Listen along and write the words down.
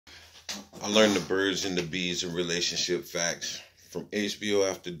I learned the birds and the bees and relationship facts from HBO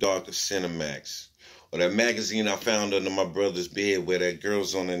After Dark to Cinemax. Or that magazine I found under my brother's bed where that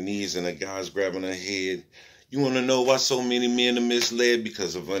girl's on her knees and a guy's grabbing her head. You want to know why so many men are misled?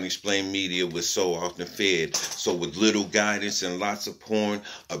 Because of unexplained media we're so often fed. So with little guidance and lots of porn,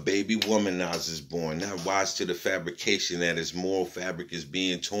 a baby womanizer is born. Not wise to the fabrication that its moral fabric is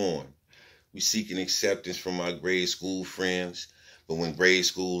being torn. We seeking acceptance from our grade school friends. But when grade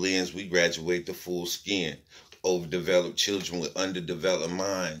school ends, we graduate to full skin. Overdeveloped children with underdeveloped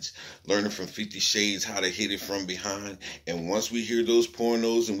minds, learning from 50 Shades how to hit it from behind. And once we hear those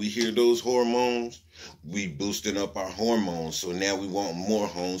pornos and we hear those hormones, we boosting up our hormones. So now we want more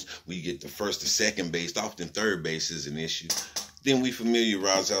homes. We get the first or second base, often third base is an issue. Then we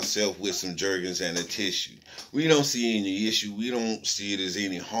familiarize ourselves with some Jergens and a tissue. We don't see any issue. We don't see it as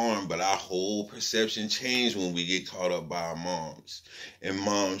any harm, but our whole perception changed when we get caught up by our moms. And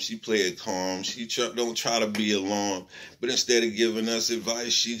mom, she play it calm. She don't try to be alarmed, but instead of giving us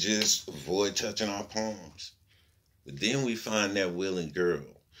advice, she just avoid touching our palms. But then we find that willing girl.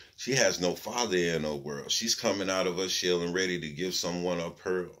 She has no father in her world. She's coming out of her shell and ready to give someone a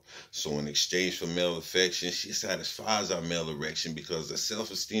pearl. So in exchange for male affection, she satisfies our male erection because her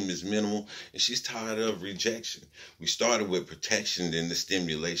self-esteem is minimal and she's tired of rejection. We started with protection, then the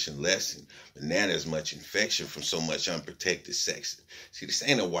stimulation lesson. But now there's much infection from so much unprotected sexing. See, this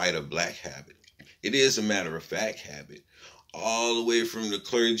ain't a white or black habit. It is a matter of fact habit. All the way from the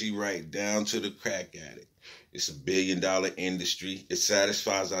clergy right down to the crack addict. It's a billion-dollar industry. It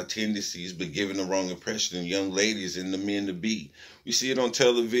satisfies our tendencies, but giving the wrong impression of young ladies and the men to be. We see it on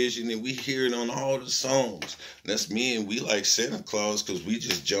television and we hear it on all the songs. And that's men. We like Santa Claus because we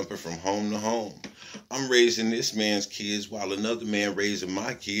just jumping from home to home. I'm raising this man's kids while another man raising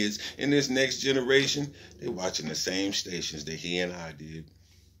my kids. And this next generation, they're watching the same stations that he and I did.